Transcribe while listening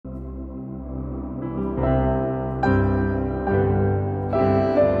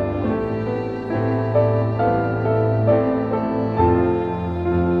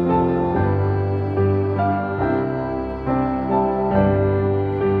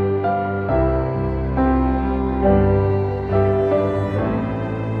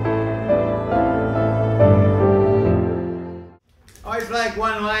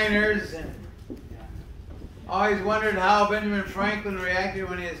always wondered how Benjamin Franklin reacted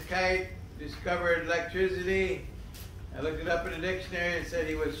when his kite discovered electricity. I looked it up in the dictionary and said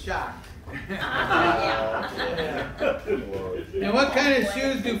he was shocked. And what kind of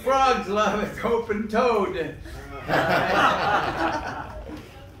shoes do frogs love? It's open-toed.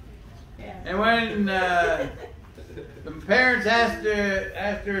 And when the parents asked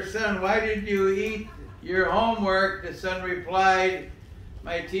her son, "Why did you eat your homework?" the son replied,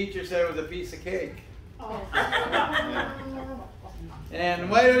 "My teacher said it was a piece of cake." And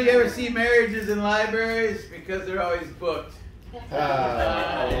why don't you ever see marriages in libraries? Because they're always booked. Amen.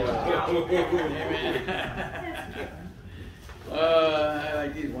 I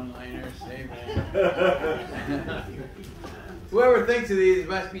like these one-liners. Amen. Whoever thinks of these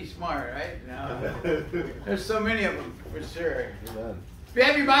must be smart, right? No. There's so many of them, for sure. Amen. If you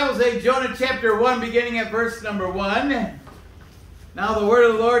have your Bible, say Jonah chapter 1, beginning at verse number 1. Now the word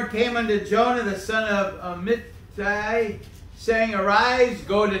of the Lord came unto Jonah, the son of Amittai, saying, "Arise,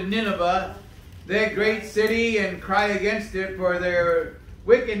 go to Nineveh, that great city, and cry against it, for their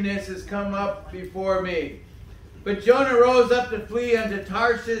wickedness has come up before me." But Jonah rose up to flee unto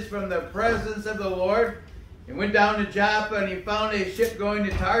Tarshish from the presence of the Lord, and went down to Joppa, and he found a ship going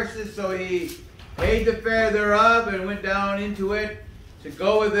to Tarshish, so he paid the fare thereof, and went down into it to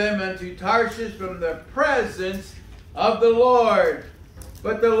go with them unto Tarshish from the presence of the Lord.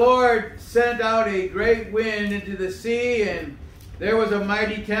 But the Lord sent out a great wind into the sea, and there was a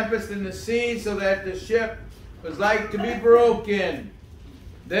mighty tempest in the sea, so that the ship was like to be broken.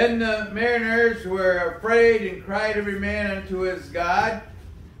 Then the mariners were afraid, and cried every man unto his God,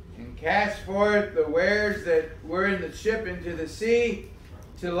 and cast forth the wares that were in the ship into the sea,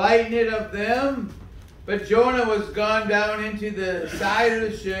 to lighten it of them. But Jonah was gone down into the side of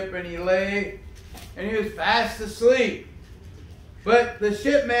the ship, and he lay, and he was fast asleep. But the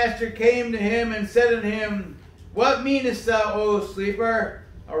shipmaster came to him and said unto him, "What meanest thou, O sleeper?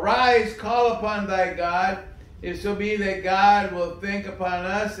 Arise, call upon thy God, if so be that God will think upon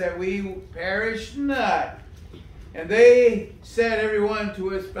us, that we perish not." And they said every one to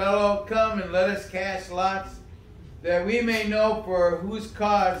his fellow, "Come and let us cast lots, that we may know for whose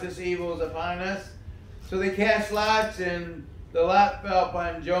cause this evil is upon us." So they cast lots, and the lot fell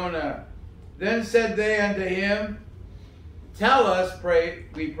upon Jonah. Then said they unto him, "Tell us,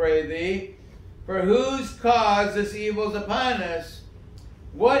 we pray thee, for whose cause this evil is upon us?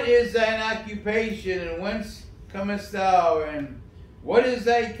 What is thine occupation, and whence comest thou? And what is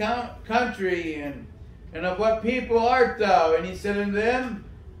thy country, and of what people art thou?" And he said unto them,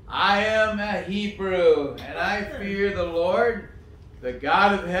 "I am a Hebrew, and I fear the Lord, the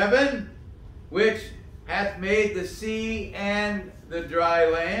God of heaven, which hath made the sea and the dry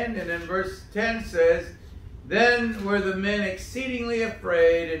land." And then verse 10 says, "Then were the men exceedingly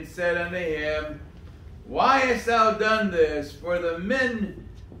afraid, and said unto him, Why hast thou done this? For the men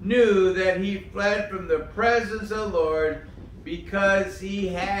knew that he fled from the presence of the Lord, because he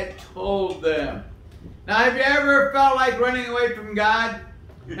had told them." Now, have you ever felt like running away from God?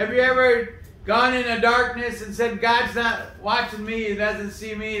 Have you ever gone in the darkness and said, "God's not watching me, he doesn't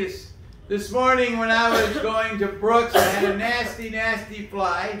see me"? This morning when I was going to Brooks, I had a nasty, nasty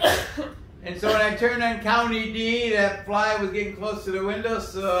fly. And so when I turned on County D, that fly was getting close to the window,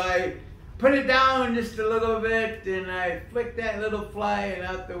 so I put it down just a little bit, and I flicked that little fly, and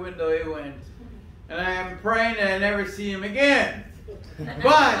out the window it went. And I'm praying that I never see him again.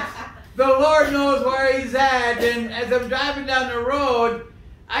 But the Lord knows where he's at, and as I'm driving down the road,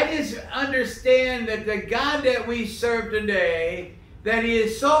 I just understand that the God that we serve today, that he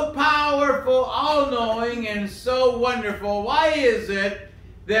is so powerful, all-knowing, and so wonderful. Why is it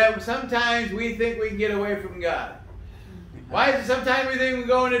that sometimes we think we can get away from God? Why is it sometimes we think we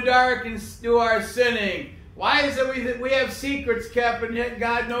go in the dark and do our sinning? Why is it we think we have secrets kept, and yet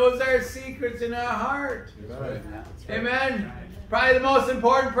God knows our secrets in our heart? Right. Amen? Probably the most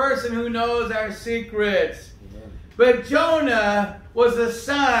important person who knows our secrets. Amen. But Jonah was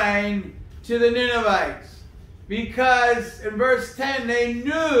assigned to the Ninevites, because in verse 10 they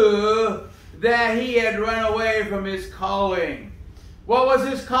knew that he had run away from his calling. What was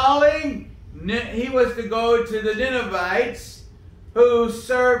his calling? He was to go to the Ninevites, who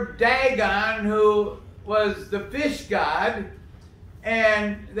served Dagon, who was the fish god,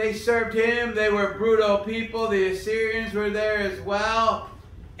 and they served him. They were brutal people. The Assyrians were there as well,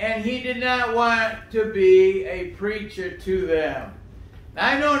 and he did not want to be a preacher to them. Now,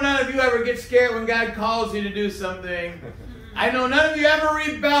 I know none of you ever get scared when God calls you to do something. I know none of you ever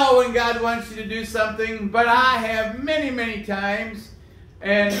rebel when God wants you to do something, but I have many, many times.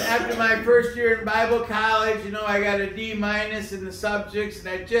 And after my first year in Bible college, I got a D- in the subjects, and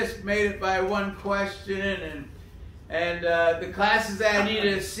I just made it by one question. And And the classes that I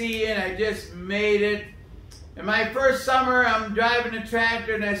needed a C in, I just made it. In my first summer, I'm driving a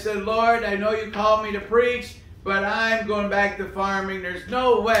tractor, and I said, Lord, I know you called me to preach, but I'm going back to farming. There's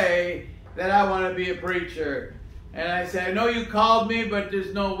no way that I want to be a preacher. And I said, I know you called me, but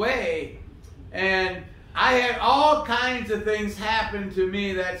there's no way. And I had all kinds of things happen to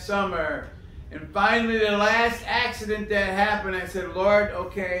me that summer. And finally, the last accident that happened, I said, Lord,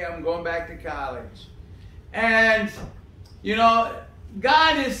 okay, I'm going back to college. And, you know,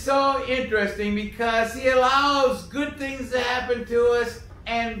 God is so interesting because He allows good things to happen to us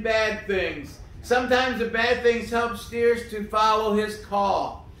and bad things. Sometimes the bad things help steer us to follow His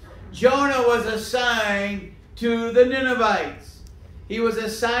call. Jonah was assigned to the Ninevites. He was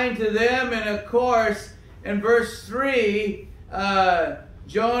assigned to them, and of course, in verse 3,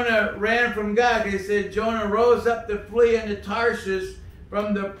 Jonah ran from God. It said, Jonah rose up to flee into Tarshish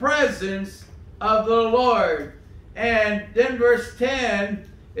from the presence of the Lord. And then verse 10,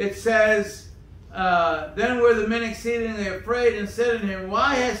 it says, then were the men exceedingly afraid and said unto him,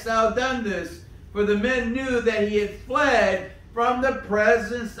 Why hast thou done this? For the men knew that he had fled from the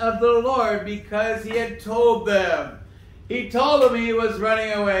presence of the Lord, because he had told them. He told them he was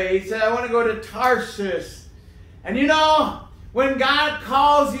running away. He said, I want to go to Tarshish. And you know, when God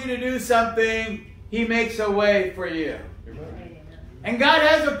calls you to do something, He makes a way for you. And God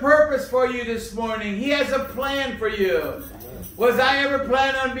has a purpose for you this morning. He has a plan for you. Was I ever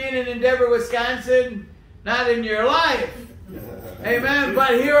planning on being in Endeavor, Wisconsin? Not in your life. Amen.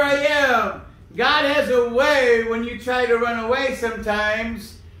 But here I am. God has a way when you try to run away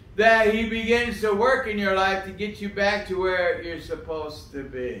sometimes that He begins to work in your life to get you back to where you're supposed to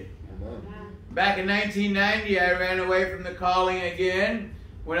be. Back in 1990, I ran away from the calling again.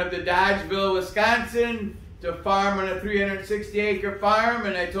 Went up to Dodgeville, Wisconsin, to farm on a 360-acre farm,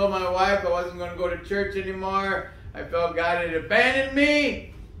 and I told my wife I wasn't going to go to church anymore. I felt God had abandoned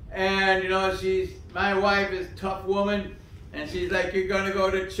me, and you know, my wife is a tough woman, and she's like, you're going to go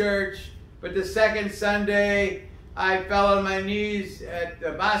to church. But the second Sunday, I fell on my knees at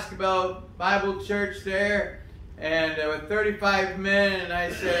the basketball Bible church there, and there were 35 men, and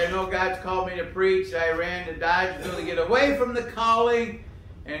I said, I know God's called me to preach. I ran to Dodgeville to get away from the calling.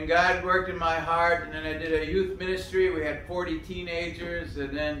 And God worked in my heart, and then I did a youth ministry. We had 40 teenagers,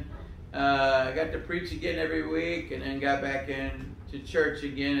 and then I got to preach again every week, and then got back into church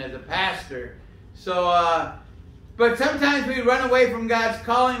again as a pastor. So, but sometimes we run away from God's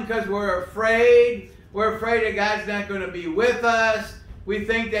calling because we're afraid. We're afraid that God's not going to be with us. We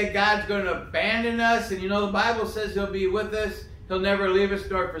think that God's going to abandon us, and you know the Bible says He'll be with us. He'll never leave us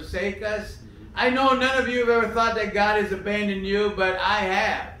nor forsake us. I know none of you have ever thought that God has abandoned you, but I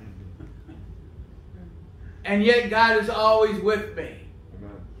have. And yet God is always with me.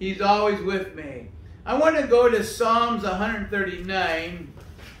 He's always with me. I want to go to Psalms 139.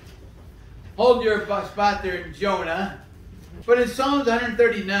 Hold your spot there in Jonah. But in Psalms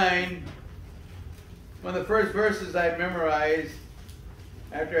 139, one of the first verses I memorized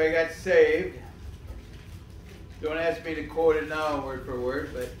after I got saved. Don't ask me to quote it now word for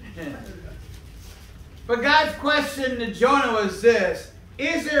word, but... But God's question to Jonah was this: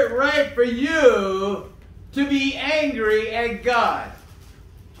 is it right for you to be angry at God?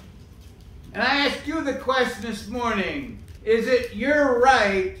 And I ask you the question this morning: is it your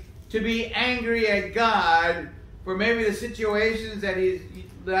right to be angry at God for maybe the situations that He's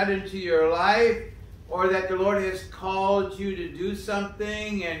led into your life, or that the Lord has called you to do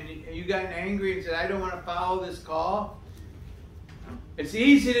something and you got angry and said, I don't want to follow this call? It's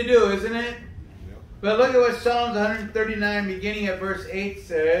easy to do, isn't it? But look at what Psalms 139, beginning at verse 8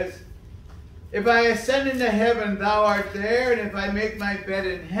 says. If I ascend into heaven, thou art there, and if I make my bed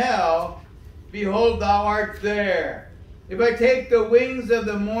in hell, behold, thou art there. If I take the wings of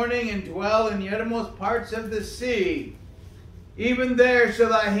the morning and dwell in the uttermost parts of the sea, even there shall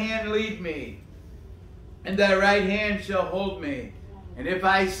thy hand lead me, and thy right hand shall hold me. And if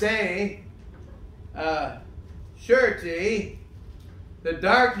I say, surety, the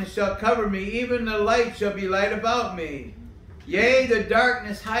darkness shall cover me, even the light shall be light about me. Yea, the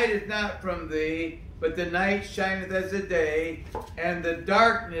darkness hideth not from thee, but the night shineth as the day, and the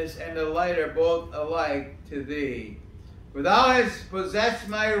darkness and the light are both alike to thee. For thou hast possessed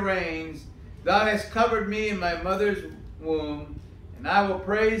my reins, thou hast covered me in my mother's womb, and I will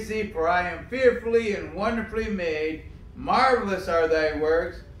praise thee, for I am fearfully and wonderfully made. Marvelous are thy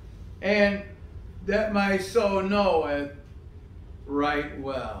works, and that my soul knoweth right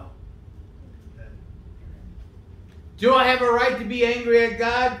well. Do I have a right to be angry at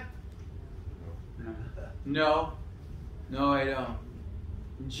God? No. No, I don't.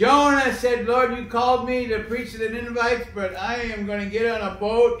 Jonah said, Lord, you called me to preach to the Ninevites, but I am going to get on a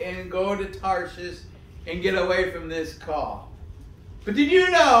boat and go to Tarshish and get away from this call. But did you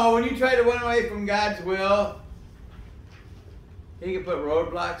know when you try to run away from God's will, He can put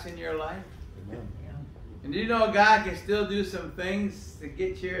roadblocks in your life? Amen. And do you know God can still do some things to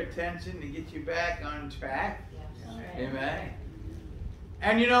get your attention, to get you back on track? Yes. Amen.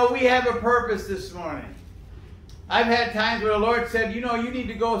 And you know, we have a purpose this morning. I've had times where the Lord said, you know, you need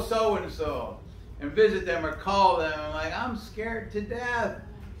to go so-and-so and visit them or call them. I'm like, I'm scared to death.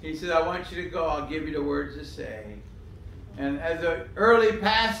 He said, I want you to go. I'll give you the words to say. And as an early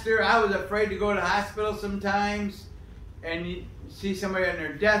pastor, I was afraid to go to the hospital sometimes and you see somebody on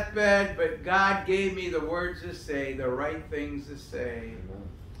their deathbed, but God gave me the words to say, the right things to say.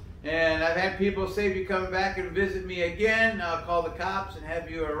 And I've had people say, if you come back and visit me again, I'll call the cops and have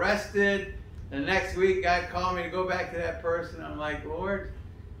you arrested. The next week, God called me to go back to that person. I'm like, Lord,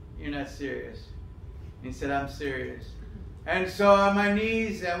 you're not serious. He said, I'm serious. And so on my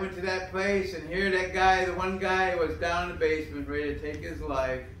knees, I went to that place, and here that guy, the one guy, was down in the basement ready to take his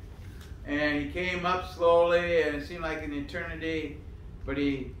life. And he came up slowly, and it seemed like an eternity, but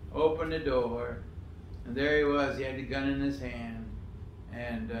he opened the door, and there he was. He had the gun in his hand.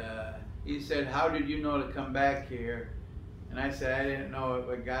 And he said, how did you know to come back here? And I said, I didn't know it,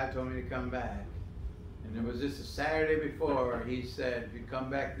 but God told me to come back. And it was just a Saturday before. He said, if you come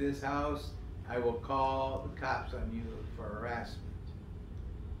back to this house, I will call the cops on you for harassment.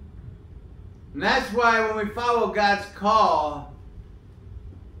 And that's why when we follow God's call,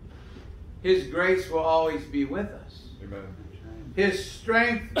 His grace will always be with us. Amen. His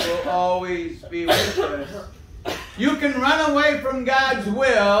strength will always be with us. You can run away from God's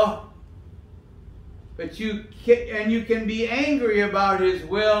will, but you can be angry about His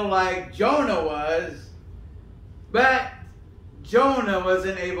will like Jonah was, but Jonah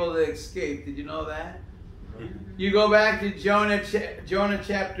wasn't able to escape. Did you know that? You go back to Jonah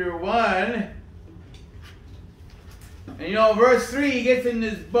chapter 1, and you know, verse 3, he gets in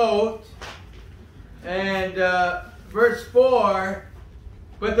this boat, and verse 4,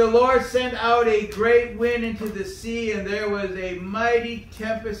 but the Lord sent out a great wind into the sea, and there was a mighty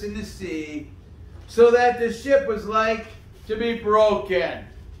tempest in the sea, so that the ship was like to be broken.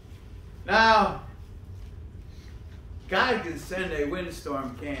 Now, God can send a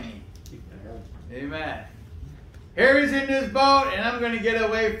windstorm, can He? Amen. Here He's in this boat, and I'm going to get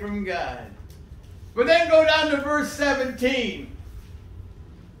away from God. But then go down to verse 17.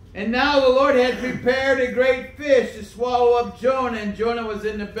 And now the Lord had prepared a great fish to swallow up Jonah, and Jonah was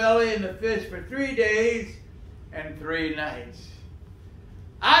in the belly of the fish for 3 days and 3 nights.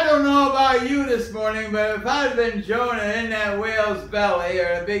 I don't know about you this morning, but if I'd been Jonah in that whale's belly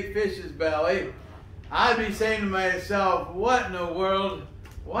or a big fish's belly, I'd be saying to myself, what in the world?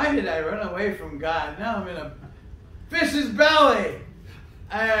 Why did I run away from God? Now I'm in a fish's belly.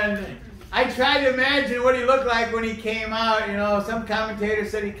 And I tried to imagine what he looked like when he came out. You know, some commentator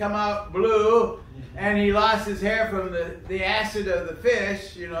said he come out blue and he lost his hair from the acid of the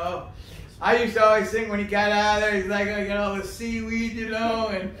fish, you know. I used to always think when he got out of there, he's like, you know, the seaweed, you know,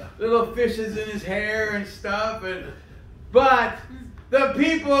 and little fishes in his hair and stuff. But the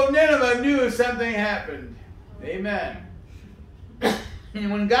people of Nineveh knew something happened. Amen.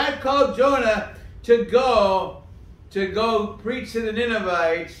 And when God called Jonah to go preach to the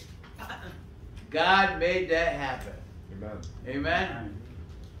Ninevites, God made that happen. Amen. Amen.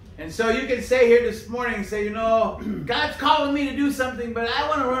 And so you can say here this morning, say, you know, God's calling me to do something, but I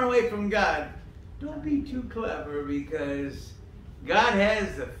want to run away from God. Don't be too clever, because God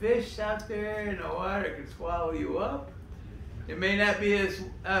has the fish out there in the water that can swallow you up. It may not be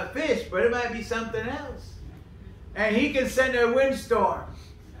a fish, but it might be something else. And He can send a windstorm.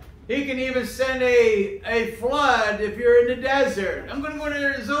 He can even send a flood if you're in the desert. I'm going to go to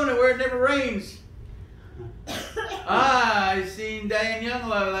Arizona where it never rains. I seen Diane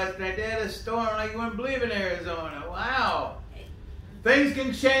Younglove last night. They had a storm like you wouldn't believe in Arizona. Wow. Things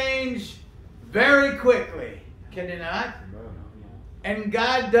can change very quickly, can they not? And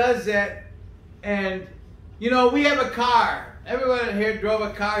God does that. And, you know, we have a car. Everyone here drove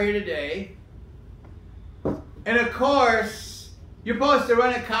a car here today. And, of course, you're supposed to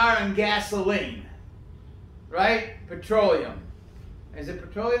run a car on gasoline, right? Petroleum. Is it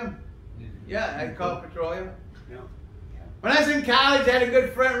petroleum? Yeah, I call it petroleum. Yeah. When I was in college, I had a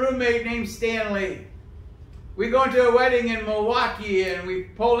good friend, roommate named Stanley. We go into a wedding in Milwaukee, and we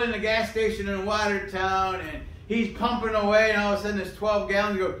pull in the gas station in Watertown, and he's pumping away, and all of a sudden there's 12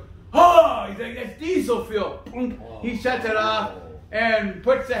 gallons. He goes, oh! He's like, that's diesel fuel. He shuts it off and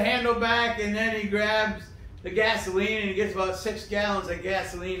puts the handle back, and then he grabs the gasoline, and he gets about 6 gallons of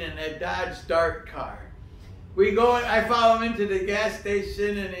gasoline in that Dodge Dart car. We go, I follow him into the gas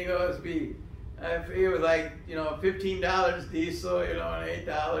station, and he goes, it was like, $15 diesel, and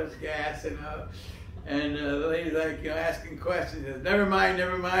 $8 gas, and the lady's like, asking questions. Says, never mind,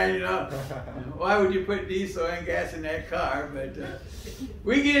 why would you put diesel and gas in that car? But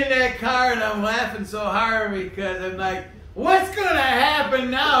we get in that car, and I'm laughing so hard because I'm like, what's going to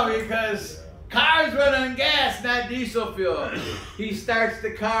happen now? Because cars run on gas, not diesel fuel. He starts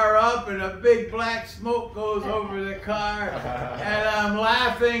the car up, and a big black smoke goes over the car, and I'm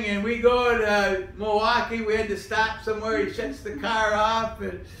laughing, and we go to Milwaukee. We had to stop somewhere. He shuts the car off,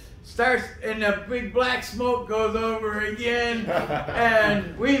 and starts, and the big black smoke goes over again,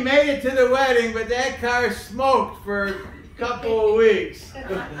 and we made it to the wedding, but that car smoked for a couple of weeks.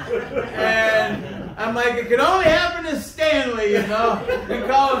 And I'm like, it could only happen to Stanley, We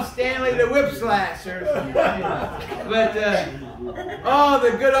call him Stanley the Whip Slasher. But,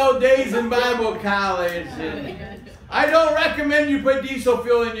 the good old days in Bible college. I don't recommend you put diesel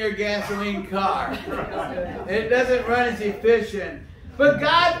fuel in your gasoline car. It doesn't run as efficient. But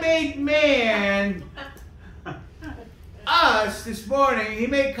God made man, us this morning. He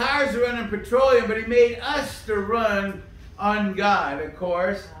made cars to run on petroleum, but he made us to run on God, of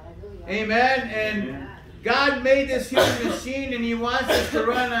course. Amen. And God made this human machine, and he wants us to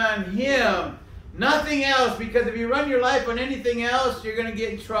run on him. Nothing else, because if you run your life on anything else, you're going to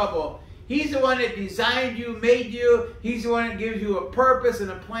get in trouble. He's the one that designed you, made you. He's the one that gives you a purpose and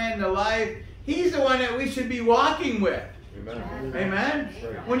a plan to life. He's the one that we should be walking with. Amen. Amen.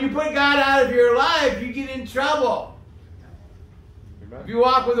 When you put God out of your life, you get in trouble. Amen. If you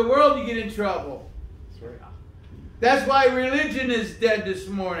walk with the world, you get in trouble. That's right. That's why religion is dead this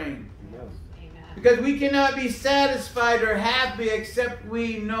morning. Amen. Because we cannot be satisfied or happy except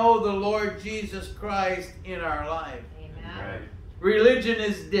we know the Lord Jesus Christ in our life. Amen. Religion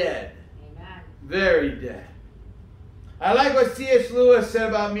is dead. Amen. Very dead. I like what C.S. Lewis said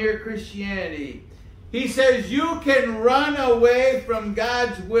about mere Christianity. He says, you can run away from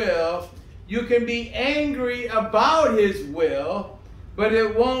God's will. You can be angry about his will, but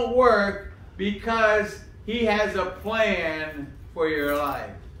it won't work because he has a plan for your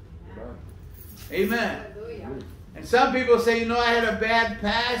life. Amen. Amen. And some people say, I had a bad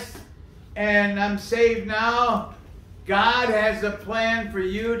past and I'm saved now. God has a plan for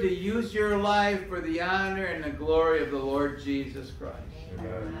you to use your life for the honor and the glory of the Lord Jesus Christ.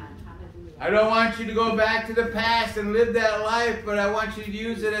 Amen. I don't want you to go back to the past and live that life, but I want you to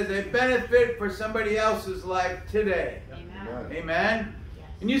use it as a benefit for somebody else's life today. Amen. Amen? Yes.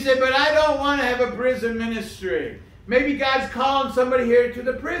 And you say, but I don't want to have a prison ministry. Maybe God's calling somebody here to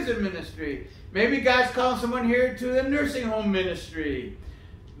the prison ministry. Maybe God's calling someone here to the nursing home ministry.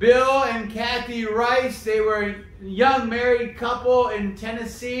 Bill and Kathy Rice, they were a young married couple in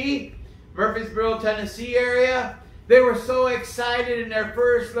Tennessee, Murfreesboro, Tennessee area. They were so excited, and their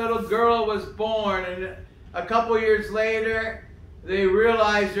first little girl was born. And a couple years later, they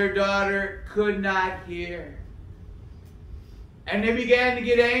realized their daughter could not hear. And they began to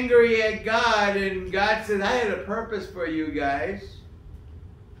get angry at God. And God said, I had a purpose for you guys.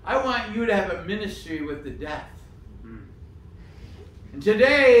 I want you to have a ministry with the deaf. And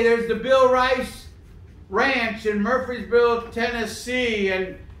today, there's the Bill Rice Ranch in Murfreesboro, Tennessee.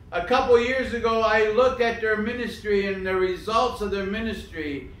 And a couple years ago, I looked at their ministry and the results of their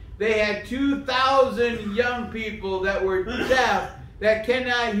ministry. They had 2,000 young people that were deaf, that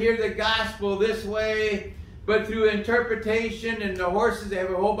cannot hear the gospel this way, but through interpretation and the horses. They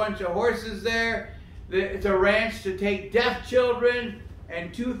have a whole bunch of horses there. It's a ranch to take deaf children,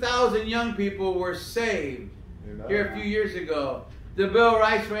 and 2,000 young people were saved here a few years ago. The Bill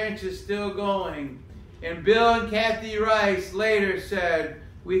Rice Ranch is still going. And Bill and Kathy Rice later said,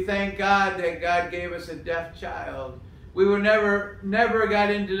 we thank God that God gave us a deaf child. We would never got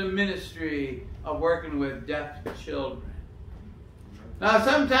into the ministry of working with deaf children. Now,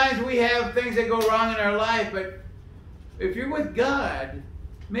 sometimes we have things that go wrong in our life, but if you're with God,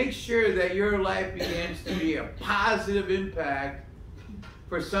 make sure that your life begins to be a positive impact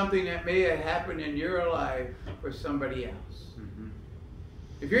for something that may have happened in your life for somebody else.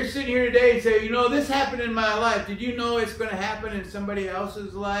 If you're sitting here today and say, this happened in my life, did you know it's going to happen in somebody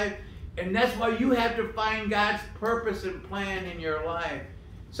else's life? And that's why you have to find God's purpose and plan in your life.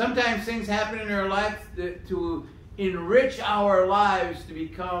 Sometimes things happen in our life to enrich our lives to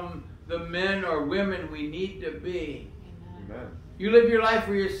become the men or women we need to be. Amen. You live your life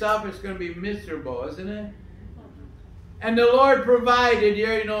for yourself, it's going to be miserable, isn't it? And the Lord provided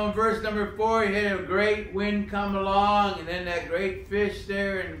here, in verse number 4, he had a great wind come along, and then that great fish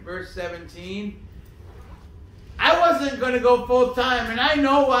there in verse 17. I wasn't going to go full time, and I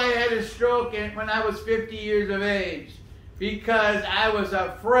know why I had a stroke when I was 50 years of age. Because I was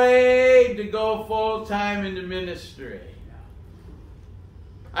afraid to go full time into ministry.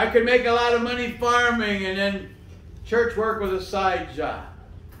 I could make a lot of money farming, and then church work was a side job.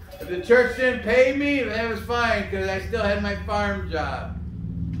 If the church didn't pay me, that was fine, because I still had my farm job.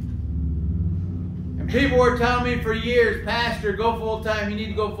 And people were telling me for years, Pastor, go full time. You need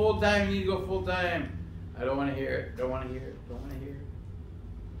to go full time. You need to go full time. I don't want to hear it. Don't want to hear it. Don't want to hear it.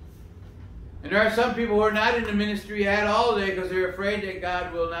 And there are some people who are not in the ministry at all today because they're afraid that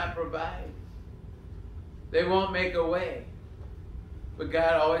God will not provide. They won't make a way. But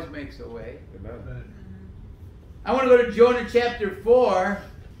God always makes a way. Amen. I want to go to Jonah chapter 4.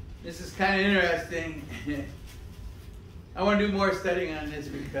 This is kind of interesting. I want to do more studying on this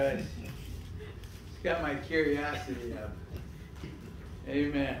because it's got my curiosity up.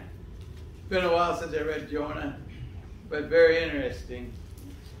 Amen. It's been a while since I read Jonah, but very interesting.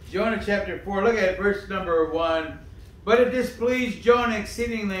 Jonah chapter 4, look at verse number 1. But it displeased Jonah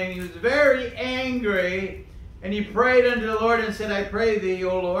exceedingly, and he was very angry, and he prayed unto the Lord and said, I pray thee,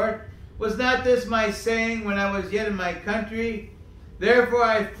 O Lord, was not this my saying when I was yet in my country? Therefore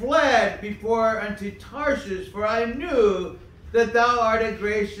I fled before unto Tarshish, for I knew that thou art a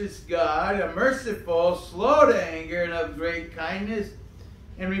gracious God, a merciful, slow to anger, and of great kindness,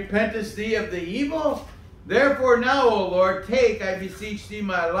 and repentest thee of the evil? Therefore now, O Lord, take, I beseech thee,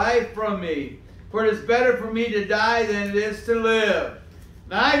 my life from me, for it is better for me to die than it is to live.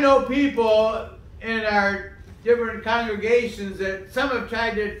 Now I know people in our different congregations that some have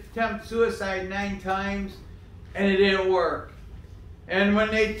tried to attempt suicide 9 times, and it didn't work. And when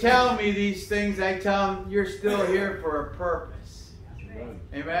they tell me these things, I tell them, you're still here for a purpose. Amen.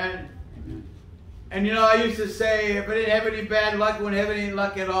 Amen. And you know, I used to say, if I didn't have any bad luck, I wouldn't have any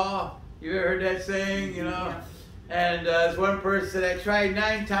luck at all. You ever heard that saying, you know? And this one person said, I tried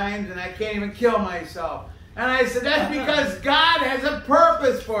 9 times and I can't even kill myself. And I said, that's because God has a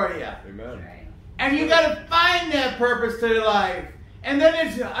purpose for you. Amen. And you got to find that purpose to your life. And then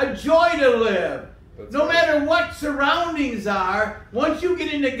it's a joy to live. No matter what surroundings are, once you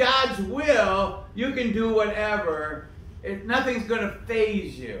get into God's will, you can do whatever. Nothing's going to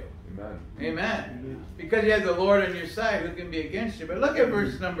faze you. Amen. Amen. Because you have the Lord on your side, who can be against you. But look at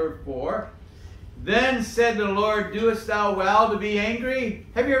verse number 4. Then said the Lord, doest thou well to be angry?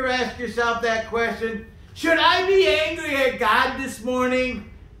 Have you ever asked yourself that question? Should I be angry at God this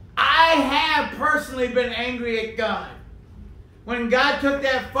morning? I have personally been angry at God. When God took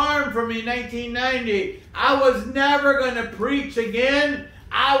that farm from me in 1990, I was never going to preach again.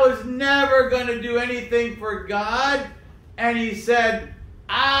 I was never going to do anything for God. And he said,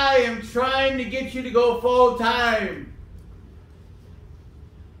 I am trying to get you to go full time.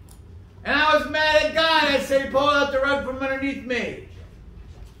 And I was mad at God. I said, he pulled out the rug from underneath me.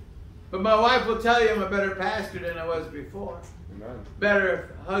 But my wife will tell you I'm a better pastor than I was before. Amen.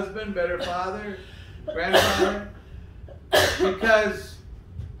 Better husband, better father, grandfather. Because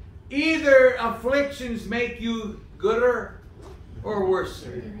either afflictions make you gooder or worse.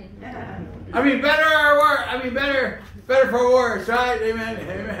 I mean, better or worse. I mean, better for worse, right? Amen.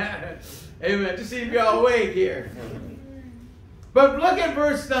 Amen. Amen. Just seem to be all awake here. But look at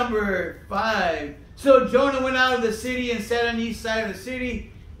verse number 5. So Jonah went out of the city and sat on the east side of the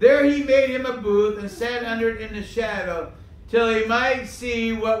city. There he made him a booth and sat under it in the shadow, till he might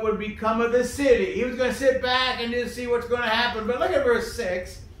see what would become of the city. He was going to sit back and just see what's going to happen. But look at verse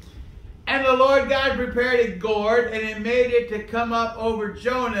 6. And the Lord God prepared a gourd, and it made it to come up over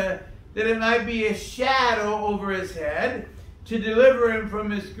Jonah, that it might be a shadow over his head, to deliver him from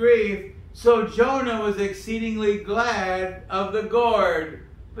his grief. So Jonah was exceedingly glad of the gourd.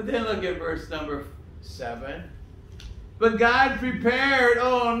 But then look at verse number 7. But God prepared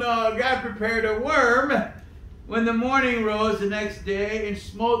a worm when the morning rose the next day, and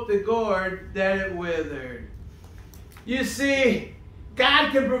smote the gourd that it withered. You see,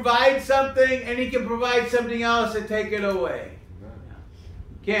 God can provide something, and he can provide something else to take it away.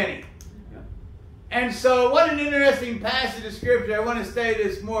 Can he? And so, what an interesting passage of Scripture. I want to study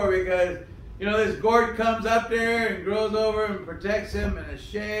this more because, you know, this gourd comes up there and grows over and protects him in the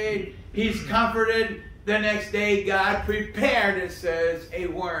shade. He's comforted. The next day, God prepared, it says, a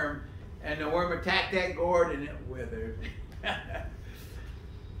worm. And the worm attacked that gourd and it withered.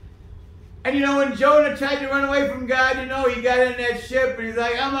 And you know, when Jonah tried to run away from God, you know, he got in that ship and he's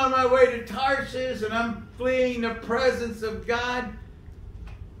like, I'm on my way to Tarshish and I'm fleeing the presence of God.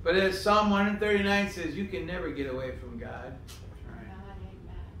 But as Psalm 139 says, you can never get away from God.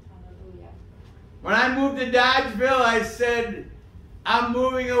 When I moved to Dodgeville, I said, I'm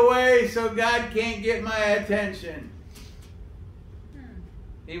moving away so God can't get my attention.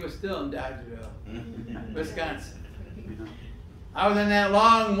 He was still in Dodgeville, Wisconsin. I was in that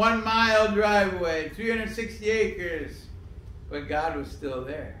long 1 mile driveway, 360 acres, but God was still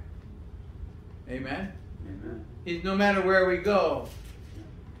there. Amen? Amen. He's no matter where we go.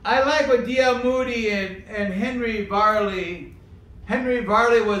 I like what D.L. Moody and Henry Varley. Henry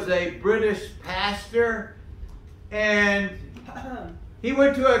Varley was a British pastor, and he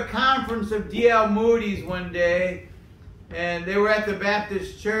went to a conference of D.L. Moody's one day, and they were at the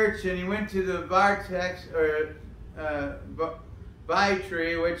Baptist church, and he went to the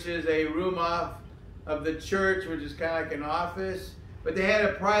Vitry, which is a room off of the church, which is kind of like an office. But they had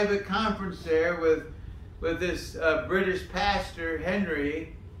a private conference there with this British pastor,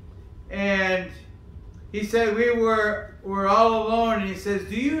 Henry, and he said, we were all alone, and he says,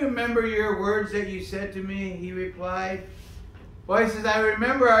 do you remember your words that you said to me? He replied, well, he says, I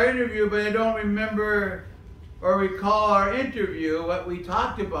remember our interview, but I don't remember or recall our interview, what we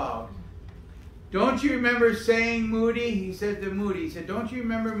talked about. Don't you remember saying, Moody? He said to Moody, he said, don't you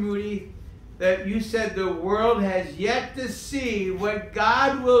remember, Moody, that you said the world has yet to see what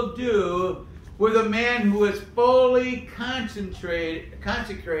God will do with a man who is fully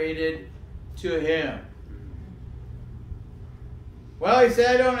consecrated to him? Well, he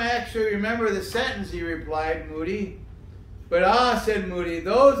said, I don't actually remember the sentence, he replied, Moody. But said Moody,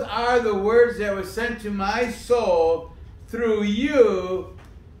 those are the words that were sent to my soul through you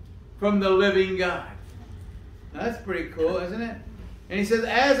from the living God. Now, that's pretty cool, isn't it? And he says,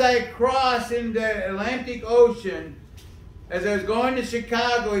 as I crossed in the Atlantic Ocean, as I was going to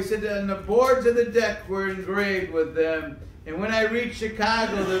Chicago, he said, and the boards of the deck were engraved with them. And when I reached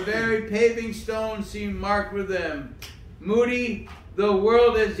Chicago, the very paving stones seemed marked with them. Moody, the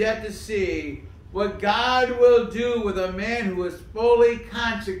world has yet to see what God will do with a man who is fully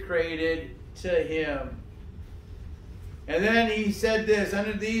consecrated to him. And then he said this,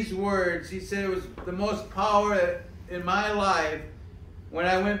 under these words, he said it was the most power in my life when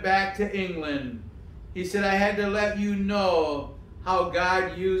I went back to England. He said, I had to let you know how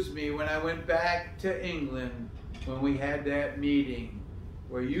God used me when I went back to England when we had that meeting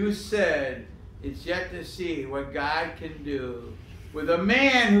where you said it's yet to see what God can do with a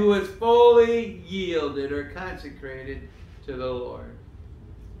man who is fully yielded or consecrated to the Lord.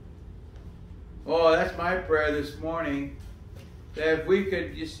 Oh, that's my prayer this morning, that if we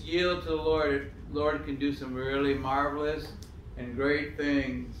could just yield to the Lord can do some really marvelous and great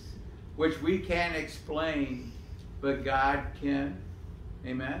things, which we can't explain, but God can.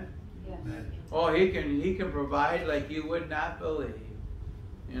 Amen? Yes. Oh, He can provide like you would not believe.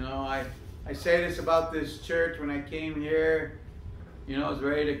 You know, I say this about this church when I came here. You know, it's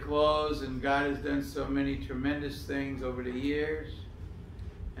ready to close, and God has done so many tremendous things over the years.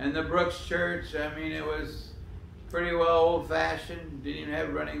 And the Brooks Church, I mean, it was pretty well old-fashioned, didn't even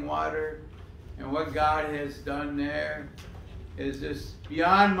have running water. And what God has done there is just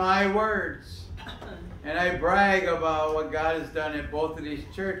beyond my words. And I brag about what God has done at both of these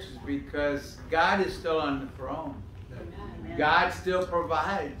churches because God is still on the throne. God still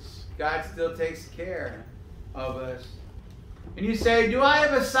provides. God still takes care of us. And you say, do I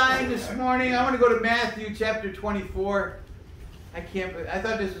have a sign this morning? I want to go to Matthew chapter 24. I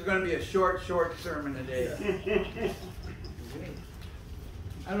thought this was going to be a short sermon today.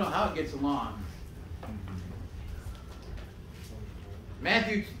 I don't know how it gets along.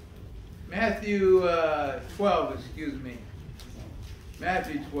 Matthew 12, excuse me.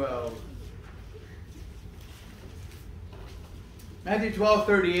 Matthew 12. Matthew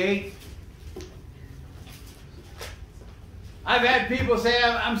 12:38. I've had people say,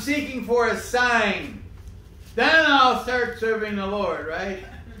 I'm seeking for a sign. Then I'll start serving the Lord, right?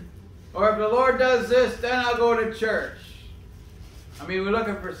 Or if the Lord does this, then I'll go to church. I mean, we're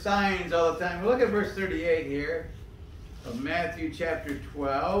looking for signs all the time. Look at verse 38 here of Matthew chapter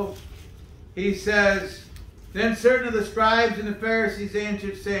 12. He says, then certain of the scribes and the Pharisees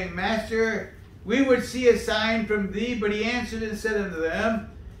answered, saying, Master, we would see a sign from thee. But he answered and said unto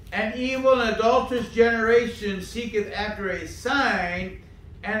them, an evil and adulterous generation seeketh after a sign,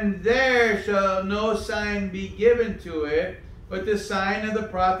 and there shall no sign be given to it, but the sign of the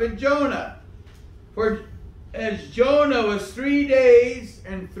prophet Jonah. For as Jonah was 3 days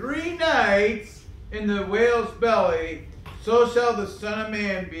and 3 nights in the whale's belly, so shall the Son of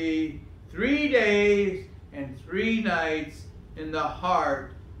Man be 3 days and 3 nights in the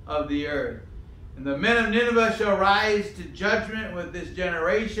heart of the earth. And the men of Nineveh shall rise to judgment with this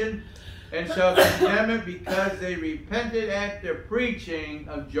generation, and shall condemn it, because they repented at the preaching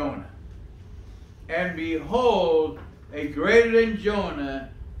of Jonah. And behold, A greater than Jonah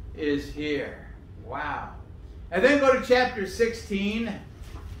is here. Wow. And then go to chapter 16.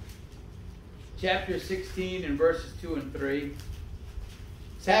 Chapter 16 and verses 2 and 3.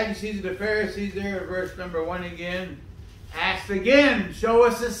 Sadducees and the Pharisees there, verse number 1 again. Asked again, show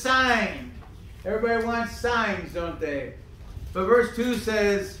us a sign. Everybody wants signs, don't they? But verse 2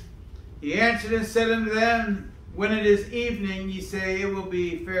 says, he answered and said unto them, when it is evening, ye say, it will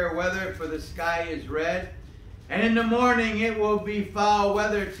be fair weather, for the sky is red. And in the morning it will be foul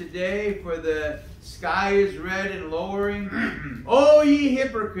weather today, for the sky is red and lowering. O ye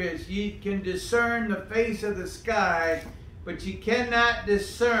hypocrites, ye can discern the face of the sky, but ye cannot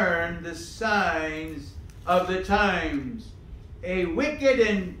discern the signs of the times. A wicked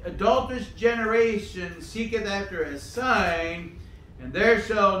and adulterous generation seeketh after a sign, and there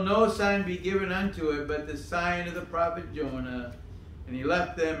shall no sign be given unto it, but the sign of the prophet Jonah. And he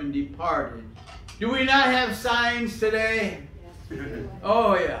left them and departed. Do we not have signs today? Yes, we do.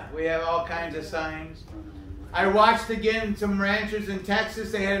 Oh yeah, we have all kinds of signs. I watched again some ranchers in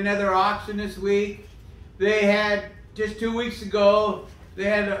Texas. They had another auction this week. They had, just 2 weeks ago, they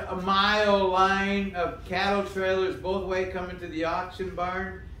had a mile line of cattle trailers both ways coming to the auction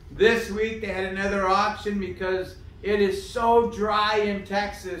barn. This week they had another auction because it is so dry in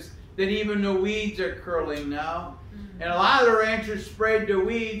Texas that even the weeds are curling now. And a lot of the ranchers sprayed the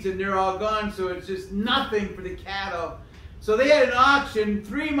weeds and they're all gone, so it's just nothing for the cattle. So they had an auction,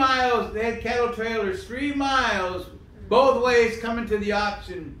 3 miles, they had cattle trailers 3 miles both ways coming to the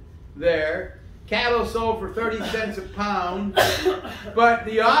auction there. Cattle sold for 30 cents a pound. But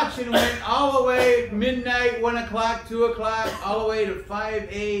the auction went all the way midnight, 1 o'clock, 2 o'clock, all the way to 5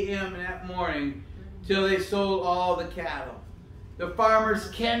 a.m. that morning till they sold all the cattle. The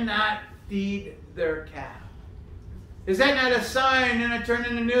farmers cannot feed their cattle. Is that not a sign? And I turn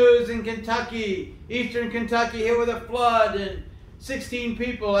in the news in Kentucky, eastern Kentucky, hit with a flood, and 16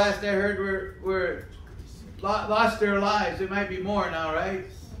 people, last I heard, were lost their lives. It might be more now, right?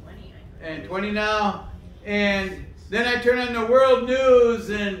 20, and 20 now. And then I turn on the world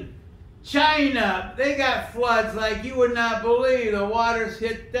news, and China, they got floods like you would not believe. The waters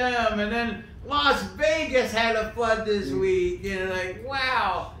hit them. And then Las Vegas had a flood this week. You know, like,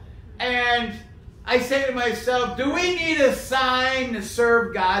 wow. And I say to myself, do we need a sign to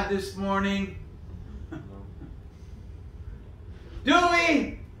serve God this morning? Do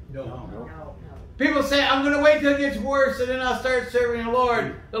we? No. People say, I'm going to wait till it gets worse and then I'll start serving the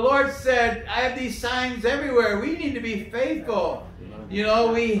Lord. The Lord said, I have these signs everywhere. We need to be faithful. You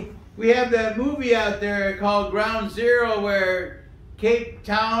know, we have that movie out there called Ground Zero where Cape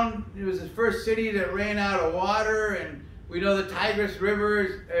Town, it was the first city that ran out of water, and we know the Tigris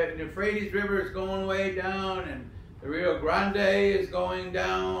River, the Euphrates River is going way down, and the Rio Grande is going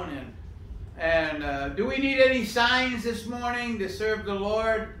down. And do we need any signs this morning to serve the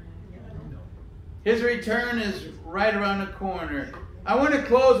Lord? His return is right around the corner. I want to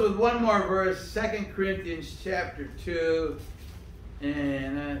close with one more verse, 2 Corinthians chapter 2.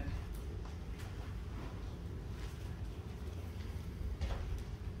 And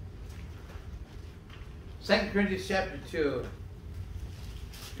 2 Corinthians chapter 2.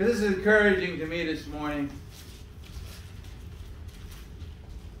 Because this is encouraging to me this morning.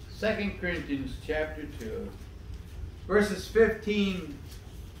 2 Corinthians chapter 2. Verses 15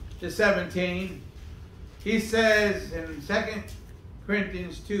 to 17. He says in 2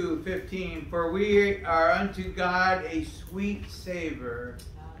 Corinthians 2:15, for we are unto God a sweet savor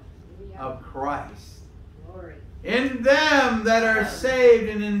of Christ. Glory. In them that are saved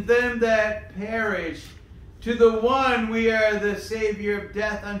and in them that perish. To the one we are the Savior of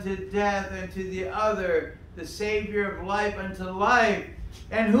death unto death, and to the other the Savior of life unto life.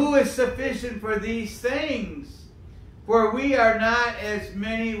 And who is sufficient for these things? For we are not as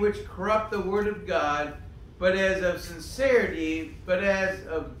many which corrupt the word of God, but as of sincerity, but as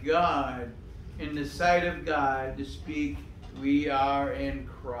of God, in the sight of God to speak, we are in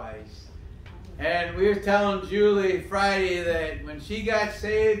Christ. And we were telling Julie Friday that when she got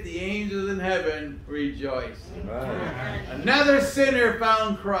saved, the angels in heaven rejoiced. Amen. Another sinner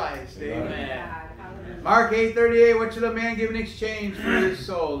found Christ. Amen. God. Mark 8:38, what should a man give in exchange for his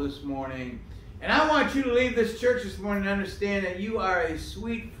soul this morning? And I want you to leave this church this morning and understand that you are a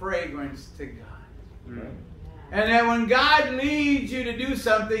sweet fragrance to God. Amen. And that when God leads you to do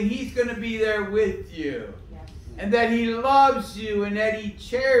something, He's going to be there with you. Yes. And that He loves you and that He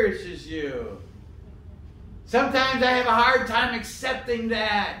cherishes you. Sometimes I have a hard time accepting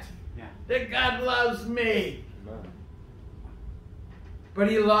that. Yeah. That God loves me. Amen. But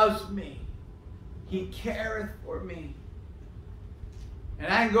He loves me. He careth for me.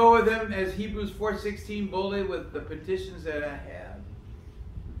 And I can go with him as Hebrews 4:16 boldly with the petitions that I have.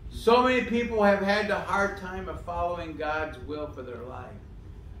 So many people have had the hard time of following God's will for their life.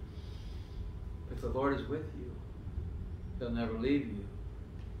 But the Lord is with you. He'll never leave you,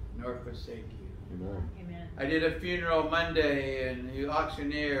 nor forsake you. Amen. Amen. I did a funeral Monday, and he was an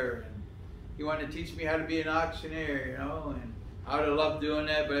auctioneer, and he wanted to teach me how to be an auctioneer, you know, and I would have loved doing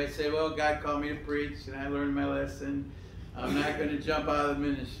that, but I said, well, God called me to preach, and I learned my lesson. I'm not going to jump out of the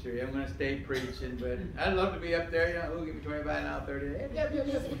ministry. I'm going to stay preaching, but I'd love to be up there, you know, who'll give me 25 now, 30.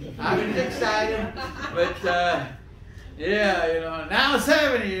 I'm excited, but, yeah, you know, now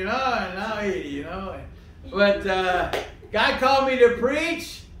 70, you know, and now 80, you know. But God called me to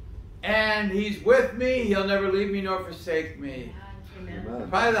preach, and he's with me. He'll never leave me nor forsake me. Amen.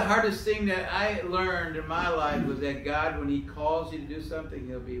 Probably the hardest thing that I learned in my life was that God, when he calls you to do something,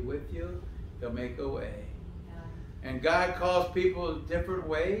 he'll be with you. He'll make a way. And God calls people different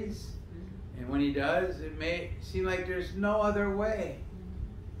ways. And when he does, it may seem like there's no other way.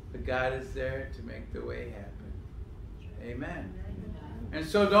 But God is there to make the way happen. Amen. And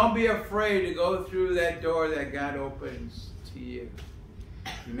so don't be afraid to go through that door that God opens to you.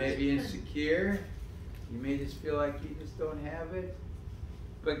 You may be insecure. You may just feel like you just don't have it.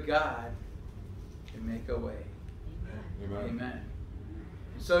 But God can make a way. Amen. Amen.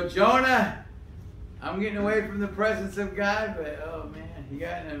 So Jonah, I'm getting away from the presence of God, but oh man, he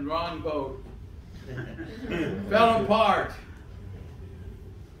got in the wrong boat. Fell apart.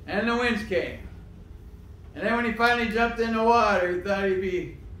 And the winds came. And then when he finally jumped in the water, he thought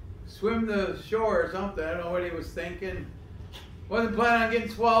he'd swim the shore or something. I don't know what he was thinking. Wasn't planning on getting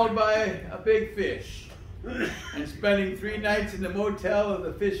swallowed by a big fish and spending 3 nights in the motel of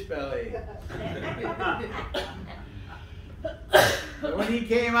the fish belly. But when he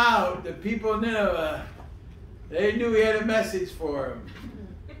came out, the people of Nineveh, they knew he had a message for them.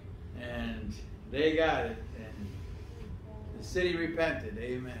 And they got it. And the city repented.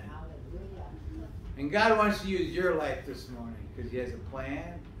 Amen. And God wants to use your life this morning because he has a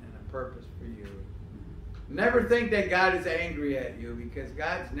plan and a purpose for you. Never think that God is angry at you, because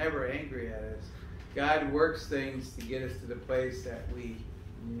God's never angry at us. God works things to get us to the place that we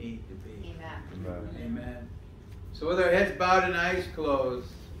need to be. Amen. Amen. So with our heads bowed and eyes closed,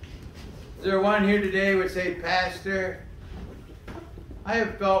 is there one here today would say, Pastor, I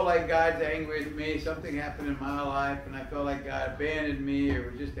have felt like God's angry at me. Something happened in my life and I felt like God abandoned me or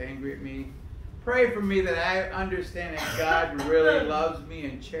was just angry at me. Pray for me that I understand that God really loves me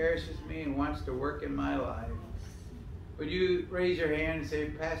and cherishes me and wants to work in my life. Would you raise your hand and say,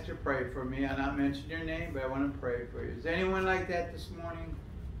 Pastor, pray for me? I'll not mention your name, but I want to pray for you. Is anyone like that this morning?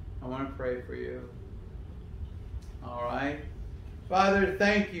 I want to pray for you. All right. Father,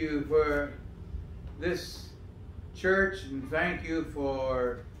 thank you for this church, and thank you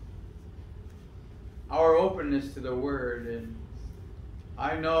for our openness to the Word. And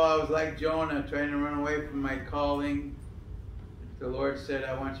I know I was like Jonah, trying to run away from my calling. The Lord said,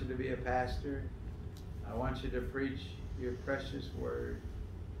 I want you to be a pastor. I want you to preach your precious Word.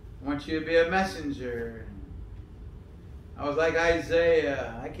 I want you to be a messenger. I was like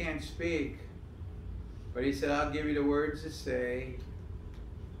Isaiah. I can't speak. But he said, I'll give you the words to say.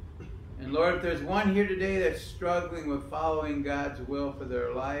 And Lord, if there's one here today that's struggling with following God's will for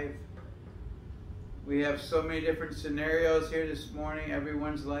their life, we have so many different scenarios here this morning.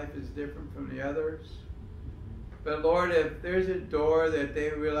 Everyone's life is different from the others. But Lord, if there's a door that they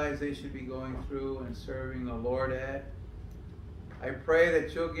realize they should be going through and serving the Lord at, I pray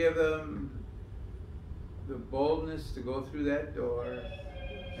that you'll give them the boldness to go through that door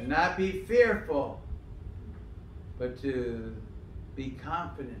and not be fearful, but to be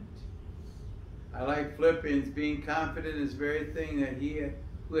confident. I like Philippians, being confident is the very thing that he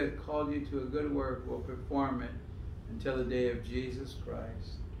who had called you to a good work will perform it until the day of Jesus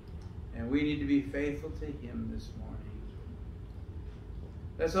Christ. And we need to be faithful to him this morning.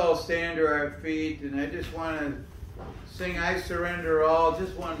 Let's all stand to our feet, and I just want to sing I Surrender All,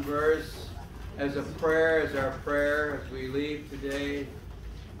 just one verse as a prayer, as our prayer as we leave today.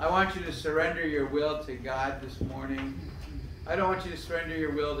 I want you to surrender your will to God this morning. I don't want you to surrender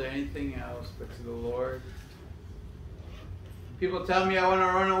your will to anything else but to the Lord. People tell me I want to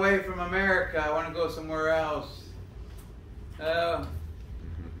run away from America. I want to go somewhere else.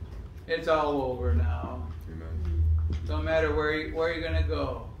 It's all over now. Amen. Don't matter where you're going to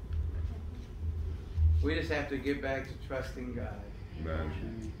go. We just have to get back to trusting God.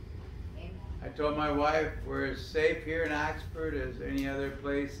 Amen. I told my wife we're as safe here in Oxford as any other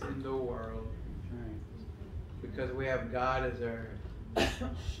place in the world. Because we have God as our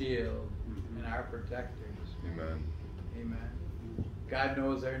shield and our protectors. Amen. Amen. God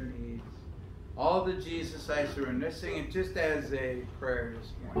knows our needs. All to Jesus I surrender. Let's sing it just as a prayer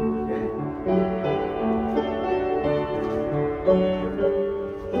this morning,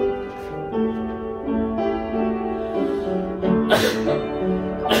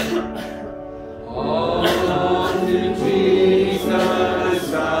 All to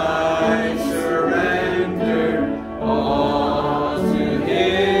Jesus I surrender, all to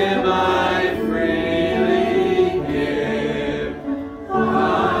Him I freely give.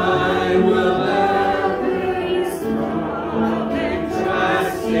 I will ever walk and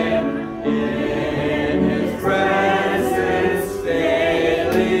trust Him, in His presence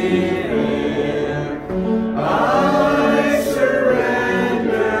daily live. I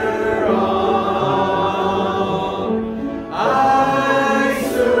surrender all. I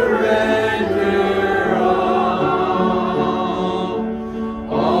surrender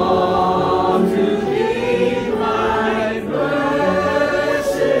all to Thee, my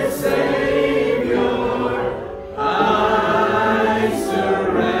blessed Savior. I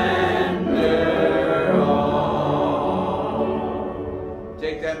surrender all.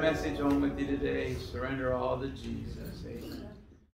 Take that message home with you today. Surrender all to Jesus. Amen.